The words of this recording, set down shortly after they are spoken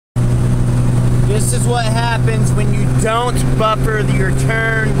This is what happens when you don't buffer your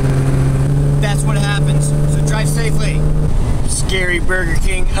turn. That's what happens. So drive safely. Scary Burger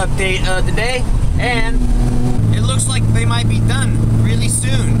King update of the day. And it looks like they might be done really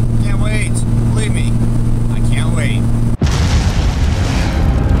soon. Can't wait. Believe me, I can't wait.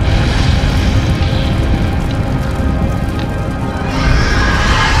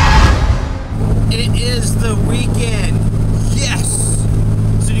 It is the weekend. Yes!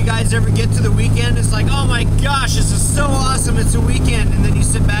 So do you guys ever get to the weekend? It's like, oh my gosh, this is so awesome, it's a weekend. And then you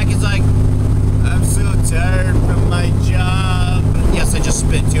sit back, it's like, I'm so tired from my job. Yes, I just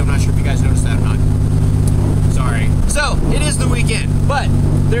spit too. I'm not sure if you guys noticed that or not. Sorry. So, it is the weekend, but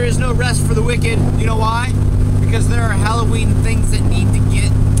there is no rest for the wicked. You know why? Because there are Halloween things that need to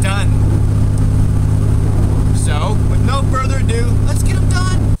get done. So, with no further ado, let's get them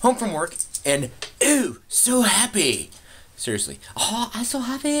done. Home from work, and ooh, so happy. Seriously. Oh, I'm so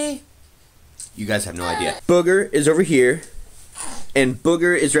happy. You guys have no idea. Booger is over here, and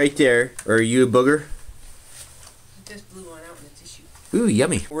Booger is right there. Or are you a Booger? I just blew one out in the tissue. Ooh,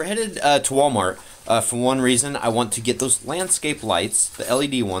 yummy. We're headed to Walmart for one reason. I want to get those landscape lights, the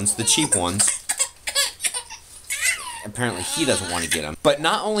LED ones, the cheap ones. Apparently he doesn't want to get them. But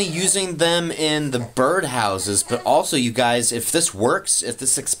not only using them in the birdhouses, but also, you guys, if this works, if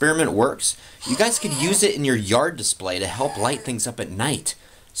this experiment works, you guys could use it in your yard display to help light things up at night.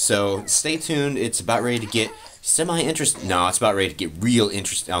 So stay tuned. It's about ready to get semi-interesting. No, it's about ready to get real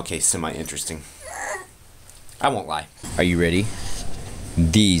interesting. Okay, semi-interesting. I won't lie. Are you ready?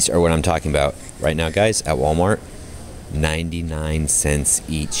 These are what I'm talking about. Right now, guys, at Walmart, 99 cents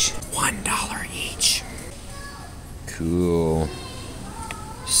each. $1 each. Cool.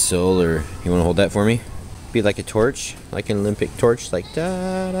 Solar. You want to hold that for me? Be like a torch, like an Olympic torch, like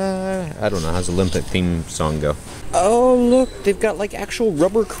da da. I don't know, how's the Olympic theme song go? Oh look, they've got like actual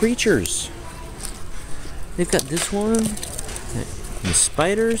rubber creatures. They've got this one, and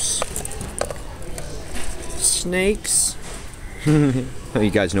spiders, snakes. You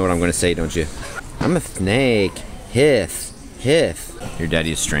guys know what I'm going to say, don't you? I'm a snake. Hith, hith. Your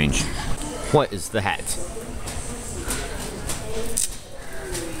daddy is strange. What is that?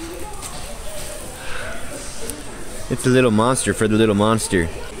 It's a little monster for the little monster.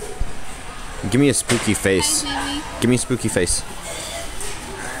 Give me a spooky face. Give me a spooky face.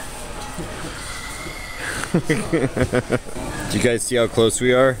 Do you guys see how close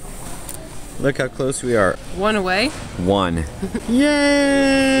we are? Look how close we are. One away? One.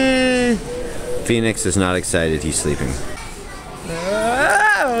 Yay! Phoenix is not excited. He's sleeping.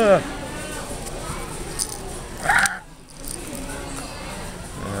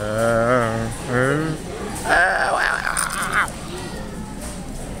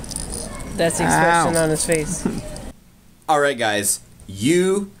 That's the expression on his face. Alright guys,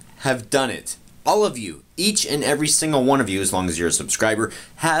 you have done it. All of you, each and every single one of you, as long as you're a subscriber,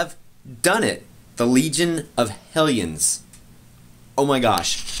 have done it. The Legion of Hellions. Oh my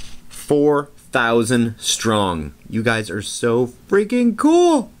gosh. 4,000 strong. You guys are so freaking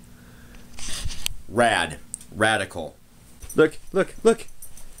cool. Rad. Radical. Look, look, look.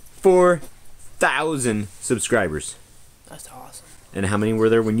 4,000 subscribers. That's awesome. And how many were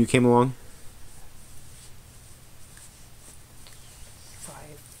there when you came along?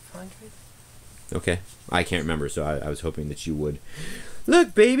 500? Okay. I can't remember, so I was hoping that you would.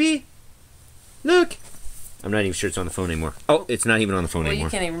 Look, baby! Look! I'm not even sure it's on the phone anymore. Oh, it's not even on the phone anymore. Well,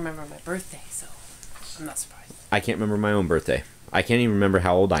 you can't even remember my birthday, so I'm not surprised. I can't remember my own birthday. I can't even remember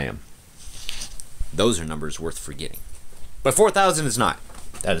how old I am. Those are numbers worth forgetting. But 4,000 is not.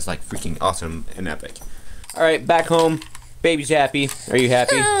 That is like freaking awesome and epic. Alright, back home. Baby's happy. Are you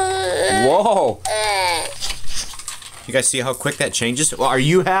happy? Whoa! You guys see how quick that changes? Well, are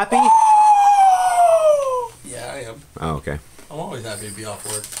you happy? Yeah, I am. Oh, okay. I'm always happy to be off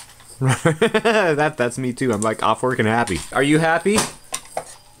work. That's me too. I'm like off work and happy. Are you happy?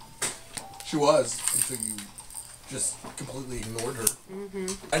 She was, until you just completely ignored her.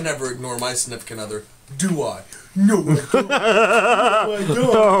 I never ignore my significant other. Do I? No, I don't. No, I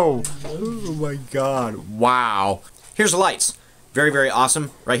don't. Oh. Oh my god. Wow. Here's the lights. Very, very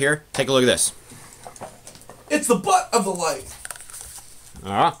awesome. Right here. Take a look at this. It's the butt of the light.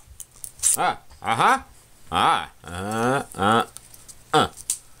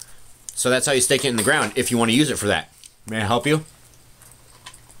 So that's how you stake it in the ground if you want to use it for that. May I help you?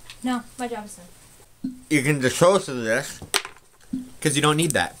 No, my job is done. You can dispose of this because you don't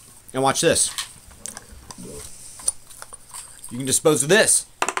need that. And watch this. You can dispose of this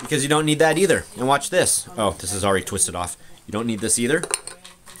because you don't need that either. And watch this. Oh, this is already twisted off. You don't need this either.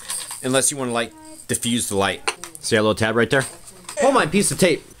 Unless you want to, like, diffuse the light. See that little tab right there? Hold my piece of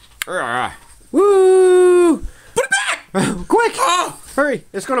tape. Woo! Put it back! Quick! Oh! Hurry!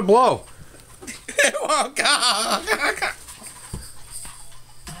 It's gonna blow. Oh, God.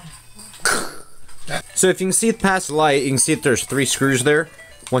 So if you can see past the light, you can see that there's 3 screws there.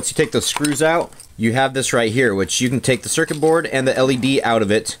 Once you take those screws out, you have this right here, which you can take the circuit board and the LED out of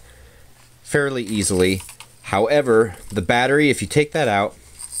it fairly easily. However, the battery, if you take that out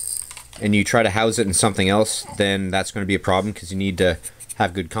and you try to house it in something else, then that's going to be a problem because you need to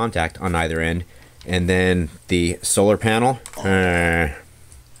have good contact on either end. And then the solar panel. I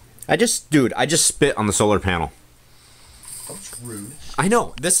just spit on the solar panel. That's rude. I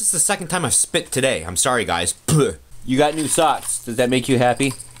know. This is the second time I've spit today. I'm sorry, guys. You got new socks. Does that make you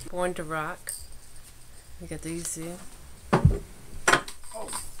happy? Born to rock. You got these too.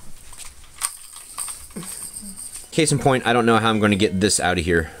 Case in point, I don't know how I'm going to get this out of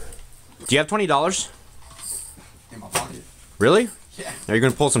here. Do you have $20? In my pocket. Really? Yeah. Are you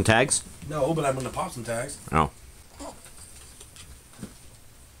going to pull some tags? No, but I'm gonna pop some tags. Oh.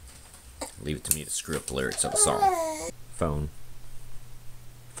 Leave it to me to screw up the lyrics of the song. Phone.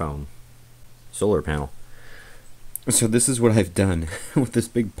 Phone. Solar panel. So this is what I've done with this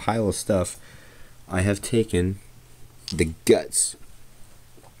big pile of stuff. I have taken the guts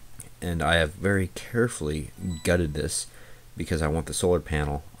and I have very carefully gutted this because I want the solar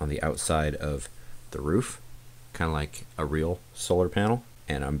panel on the outside of the roof, kind of like a real solar panel.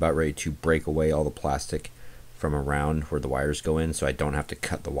 And I'm about ready to break away all the plastic from around where the wires go in so I don't have to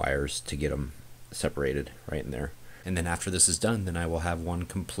cut the wires to get them separated right in there. And then after this is done, then I will have one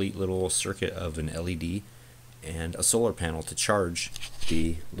complete little circuit of an LED and a solar panel to charge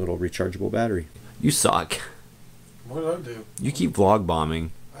the little rechargeable battery. You suck. What did I do? You keep vlog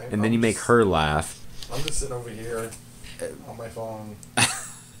bombing and then you make her laugh. I'm just sitting over here on my phone.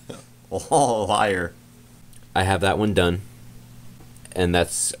 Oh, liar. I have that one done. And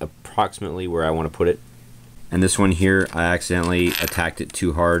that's approximately where I want to put it. And this one here, I accidentally attacked it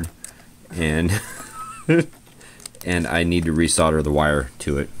too hard, and and I need to resolder the wire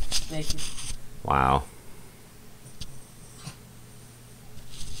to it. Thank you. Wow.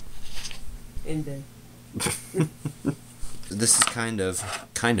 In bed. This is kind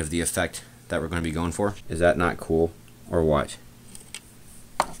of the effect that we're going to be going for. Is that not cool, or what?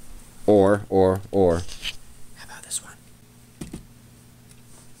 Or. How about this one?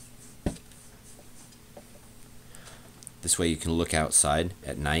 This way you can look outside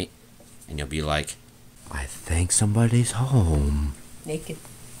at night and you'll be like, I think somebody's home. Naked.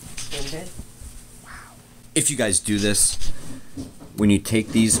 In bed. Wow. If you guys do this, when you take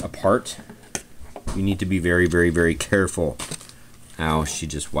these apart, you need to be very, very, very careful. Ow, she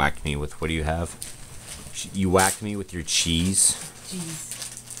just whacked me with, what do you have? You whacked me with your cheese. Jeez.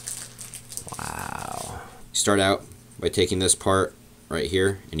 Wow. You start out by taking this part right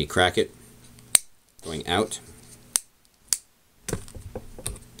here and you crack it, going out.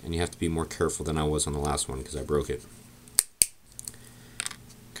 And you have to be more careful than I was on the last one because I broke it.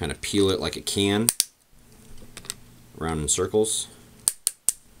 Kind of peel it like a can, around in circles.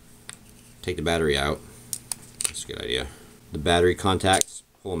 Take the battery out. That's a good idea. The battery contacts,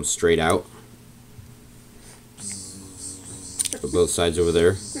 pull them straight out. Put both sides over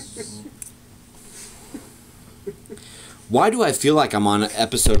there. Why do I feel like I'm on an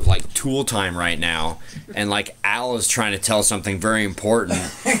episode of like Tool Time right now, and like Al is trying to tell something very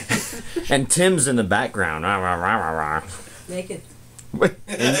important, and Tim's in the background. Naked.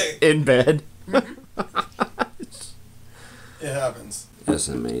 In bed. It happens.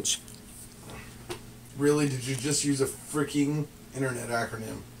 SMH. Really? Did you just use a freaking internet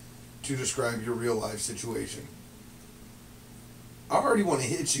acronym to describe your real life situation? I already want to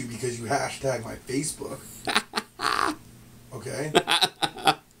hit you because you hashtag my Facebook. Okay?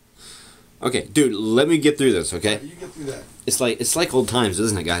 Okay, dude, let me get through this, okay? You get through that. It's like old times,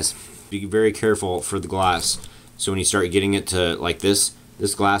 isn't it, guys? Be very careful for the glass. So when you start getting it to like this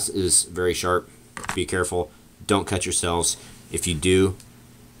glass is very sharp. Be careful. Don't cut yourselves. If you do,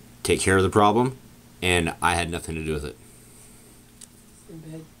 take care of the problem. And I had nothing to do with it. In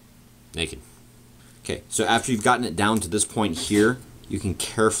bed. Naked. Okay, so after you've gotten it down to this point here, you can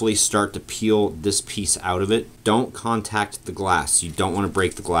carefully start to peel this piece out of it. Don't contact the glass. You don't want to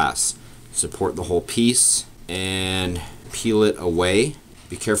break the glass. Support the whole piece and peel it away.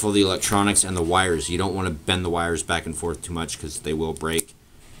 Be careful of the electronics and the wires. You don't want to bend the wires back and forth too much because they will break.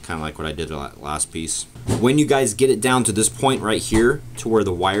 Kind of like what I did that last piece. When you guys get it down to this point right here, to where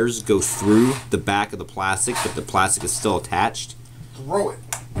the wires go through the back of the plastic, but the plastic is still attached. Throw it.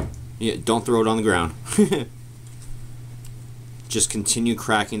 Yeah, don't throw it on the ground. Just continue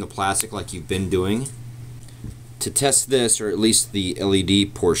cracking the plastic like you've been doing. To test this, or at least the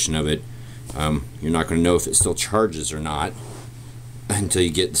LED portion of it, You're not going to know if it still charges or not until you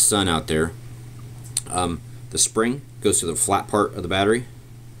get the sun out there. The spring goes to the flat part of the battery,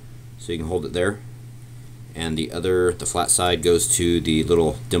 so you can hold it there. And the flat side goes to the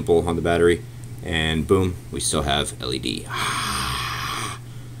little dimple on the battery, and boom, we still have LED.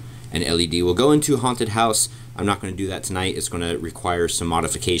 An LED will go into a haunted house. I'm not going to do that tonight. It's going to require some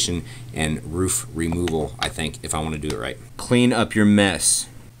modification and roof removal, I think, if I want to do it right. Clean up your mess.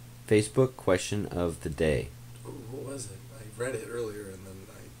 Facebook question of the day. What was it? I read it earlier and then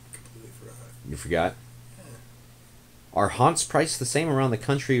I completely forgot. You forgot? Yeah. Are haunts priced the same around the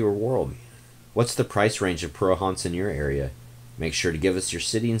country or world? What's the price range of pro haunts in your area? Make sure to give us your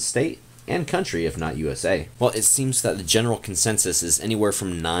city and state and country, if not USA. Well, it seems that the general consensus is anywhere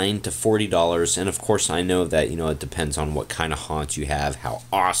from $9 to $40, and of course I know that, you know, it depends on what kind of haunt you have, how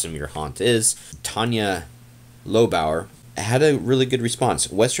awesome your haunt is. Tanya Lobauer had a really good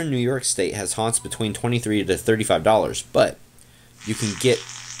response. Western New York State has haunts between $23 to $35, but you can get...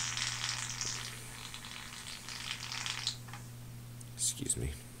 Excuse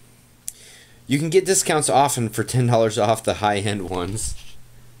me. You can get discounts often for $10 off the high-end ones.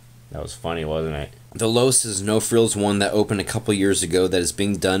 That was funny, wasn't it? The Los is No Frills one that opened a couple years ago that is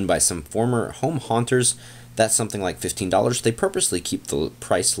being done by some former home haunters. That's something like $15. They purposely keep the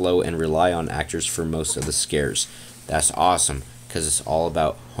price low and rely on actors for most of the scares. That's awesome, because it's all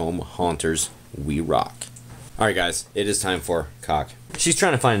about home haunters. We rock. Alright guys, it is time for Cock. She's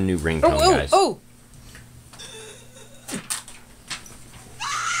trying to find a new ringtone, guys. Oh!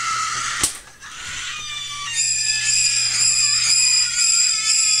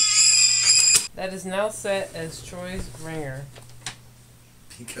 That is now set as Troy's ringer.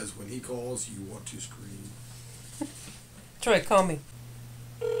 Because when he calls, you want to scream. Troy, call me.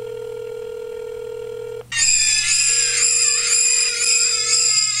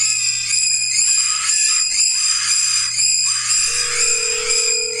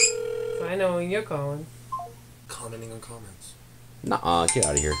 So I know when you're calling. Commenting on comments. Nuh-uh, get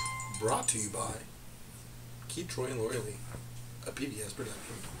out of here. Brought to you by Keep Troy and Loyally, a PBS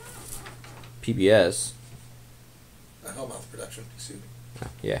production. PBS? A Hellmouth production, excuse me. Oh,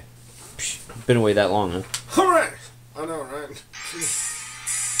 yeah. Psh, been away that long, huh? Alright! I know, right?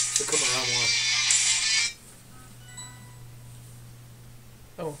 Should come around more.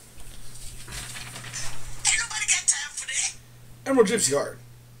 Oh. Ain't nobody got time for that! Emerald Gypsy Heart.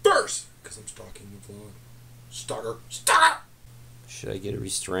 First! Because I'm stalking the vlog. Stalker. Stalker! Should I get a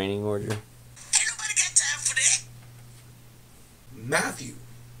restraining order? Ain't nobody got time for that! Matthew.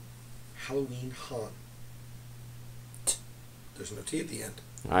 Halloween Haunt. There's no T at the end.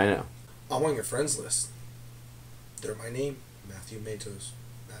 I know. I'm on your friends list. They're my name. Matthew Matos.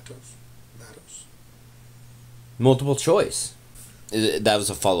 Matos. Multiple choice. That was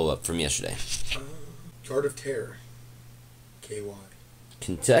a follow-up from yesterday. Yard of Terror. KY.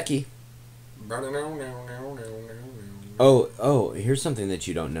 Kentucky. Oh, here's something that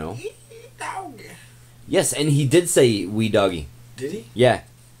you don't know. Dog. Yes, and he did say wee doggy. Did he? Yeah.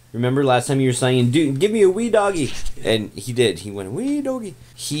 Remember last time you were saying, dude, give me a wee doggy? And he did. He went, wee doggy.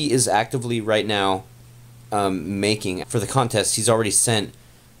 He is actively right now making, for the contest, he's already sent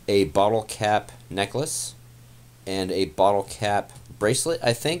a bottle cap necklace and a bottle cap bracelet,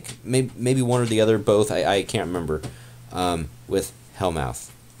 I think. Maybe one or the other, both. I can't remember. With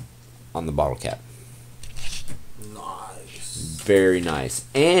Hellmouth on the bottle cap. Nice. Very nice.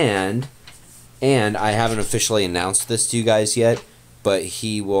 And I haven't officially announced this to you guys yet, but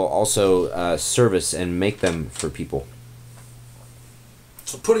he will also service and make them for people.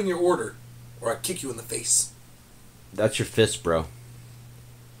 So put in your order, or I kick you in the face. That's your fist, bro.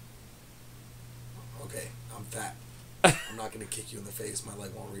 Okay, I'm fat. I'm not going to kick you in the face. My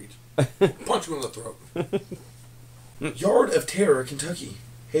leg won't reach. Punch you in the throat. Yard of Terror, Kentucky.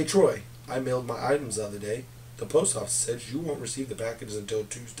 Hey, Troy. I mailed my items the other day. The post office says you won't receive the packages until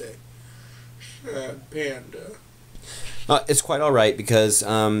Tuesday. Sad panda. It's quite alright because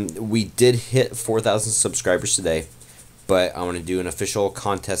we did hit 4,000 subscribers today, but I want to do an official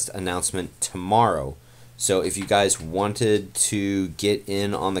contest announcement tomorrow. So if you guys wanted to get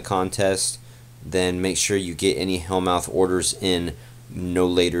in on the contest, then make sure you get any Hellmouth orders in no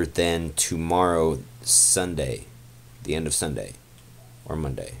later than tomorrow, Sunday, the end of Sunday, or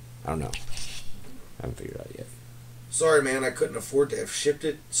Monday. I don't know. I haven't figured it out yet. Sorry, man. I couldn't afford to have shipped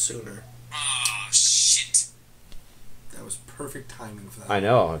it sooner. Ah, shit. That was perfect timing for that. I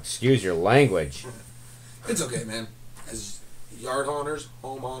know. Excuse your language. It's okay, man. As yard haunters,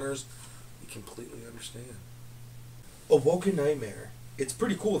 home haunters, we completely understand. Awoken Nightmare. It's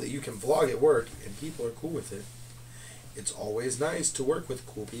pretty cool that you can vlog at work and people are cool with it. It's always nice to work with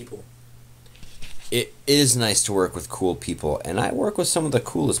cool people. It is nice to work with cool people, and I work with some of the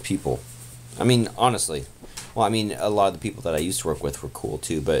coolest people. I mean, honestly. Well, I mean, a lot of the people that I used to work with were cool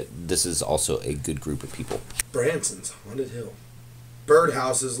too, but this is also a good group of people. Branson's Haunted Hill.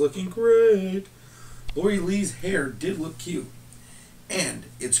 Birdhouse is looking great. Lori Lee's hair did look cute. And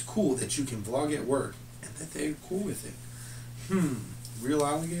it's cool that you can vlog at work and that they're cool with it. Real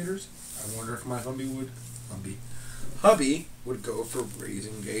alligators? I wonder if my hubby would go for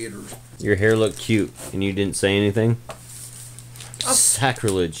raising gators. Your hair looked cute, and you didn't say anything? Oh.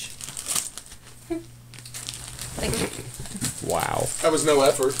 Sacrilege. Thank you. Wow. That was no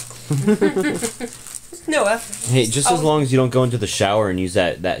effort. No effort. Hey, just as long as you don't go into the shower and use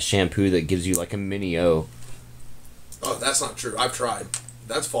that shampoo that gives you like a mini O. Oh, that's not true. I've tried.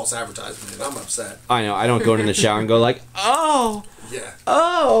 That's false advertisement, and I'm upset. I know. I don't go into the shower and go like, oh, Yeah.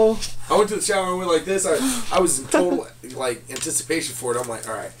 oh. I went to the shower and went like this. I was in total like anticipation for it. I'm like,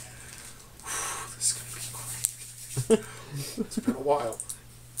 all right, this is gonna be great. It's been a while.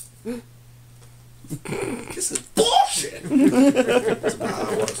 This is bullshit. That's about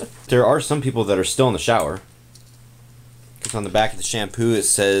how it was. There are some people that are still in the shower. Because on the back of the shampoo it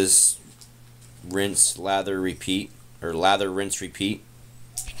says rinse, lather, repeat. Or lather, rinse, repeat.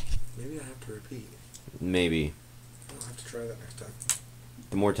 Maybe I have to repeat. Maybe. I'll have to try that next time.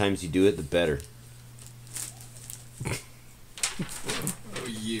 The more times you do it, the better. Oh,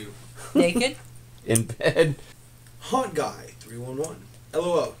 you. Naked? In bed. Haunt Guy 311.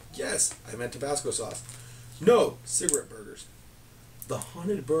 LOL. Yes, I meant Tabasco sauce. No, cigarette burgers. The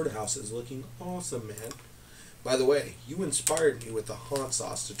haunted birdhouse is looking awesome, man. By the way, you inspired me with the haunt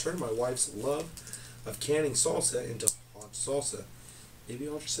sauce to turn my wife's love of canning salsa into haunt salsa. Maybe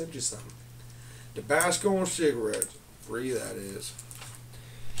I'll just send you some. Tabasco and cigarettes. Free, that is.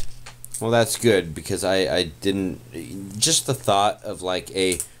 Well, that's good because I didn't. Just the thought of like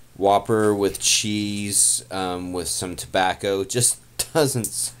a Whopper with cheese with some tobacco just doesn't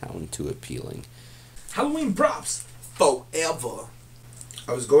sound too appealing. Halloween props forever.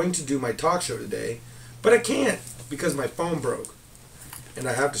 I was going to do my talk show today, but I can't because my phone broke. And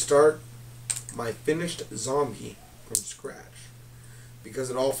I have to start my finished zombie from scratch because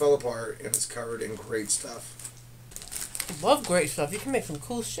it all fell apart and it's covered in great stuff. I love great stuff. You can make some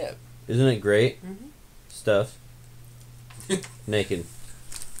cool shit. Isn't it great? Mm-hmm. Stuff. Naked.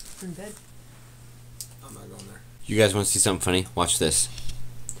 In bed. I'm not going there. You guys want to see something funny? Watch this.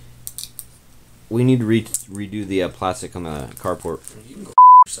 We need to redo the plastic on the carport. You can go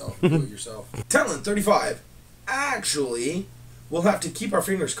yourself. Do it yourself. Talent 35. Actually, we'll have to keep our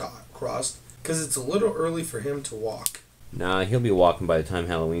fingers crossed because it's a little early for him to walk. Nah, he'll be walking by the time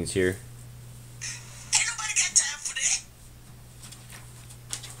Halloween's here. Ain't nobody got time for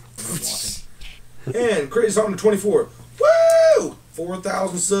that. Walking. And Crazy Song 24. Woo!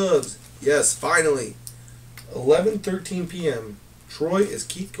 4,000 subs. Yes, finally. 11:13 p.m. Troy, is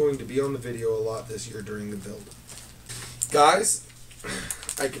Keith going to be on the video a lot this year during the build? Guys,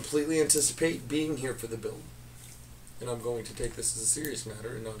 I completely anticipate being here for the build. And I'm going to take this as a serious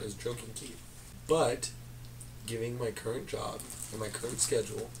matter and not as joking Keith. But, given my current job and my current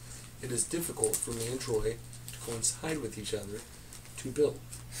schedule, it is difficult for me and Troy to coincide with each other to build.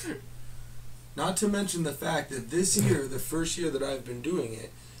 Not to mention the fact that this year, the first year that I've been doing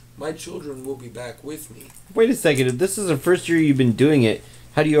it, my children will be back with me. Wait a second. If this is the first year you've been doing it,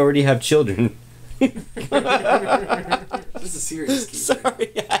 how do you already have children? This is serious, Keith.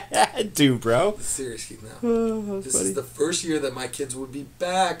 Sorry, I had to, bro. This is serious, Keith, now. Oh, This is the first year that my kids would be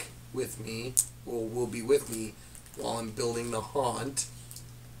back with me, or will be with me, while I'm building the haunt.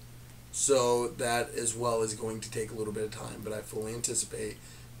 So that as well is going to take a little bit of time, but I fully anticipate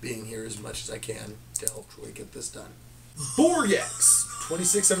being here as much as I can to help Troy get this done. Borgex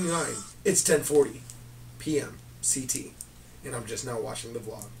 2679. It's 10:40 p.m. CT, and I'm just now watching the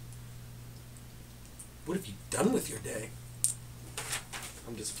vlog. What have you done with your day?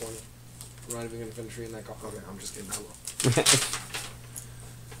 I'm disappointed. I'm not even gonna finish reading that call. Okay, I'm just kidding. I will.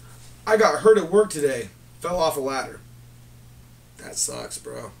 I got hurt at work today. Fell off a ladder. That sucks,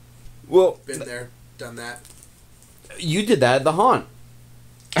 bro. Well, Been there, done that. you did that at the haunt.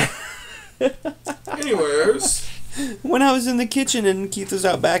 Anyways, When I was in the kitchen and Keith was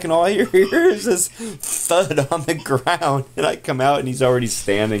out back and all I hear is this thud on the ground. And I come out and he's already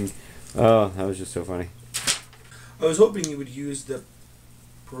standing. Oh, that was just so funny. I was hoping you would use the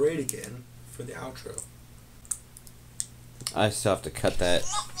parade again for the outro. I still have to cut that.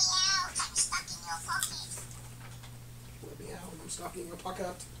 Let me out. I'm stuck in your pocket.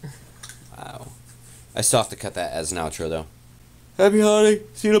 Wow. I still have to cut that as an outro though. Happy holiday.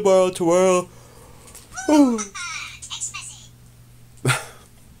 See you tomorrow.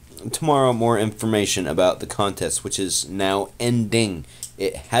 I'm tomorrow more information about the contest, which is now ending.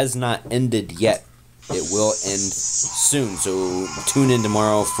 It has not ended yet. It will end soon, so tune in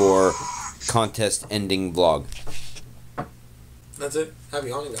tomorrow for contest ending vlog. That's it.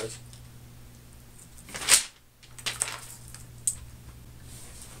 Happy haunting, guys.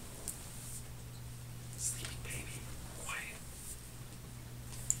 Sleepy baby. Quiet.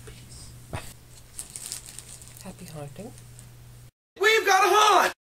 Peace. Happy haunting.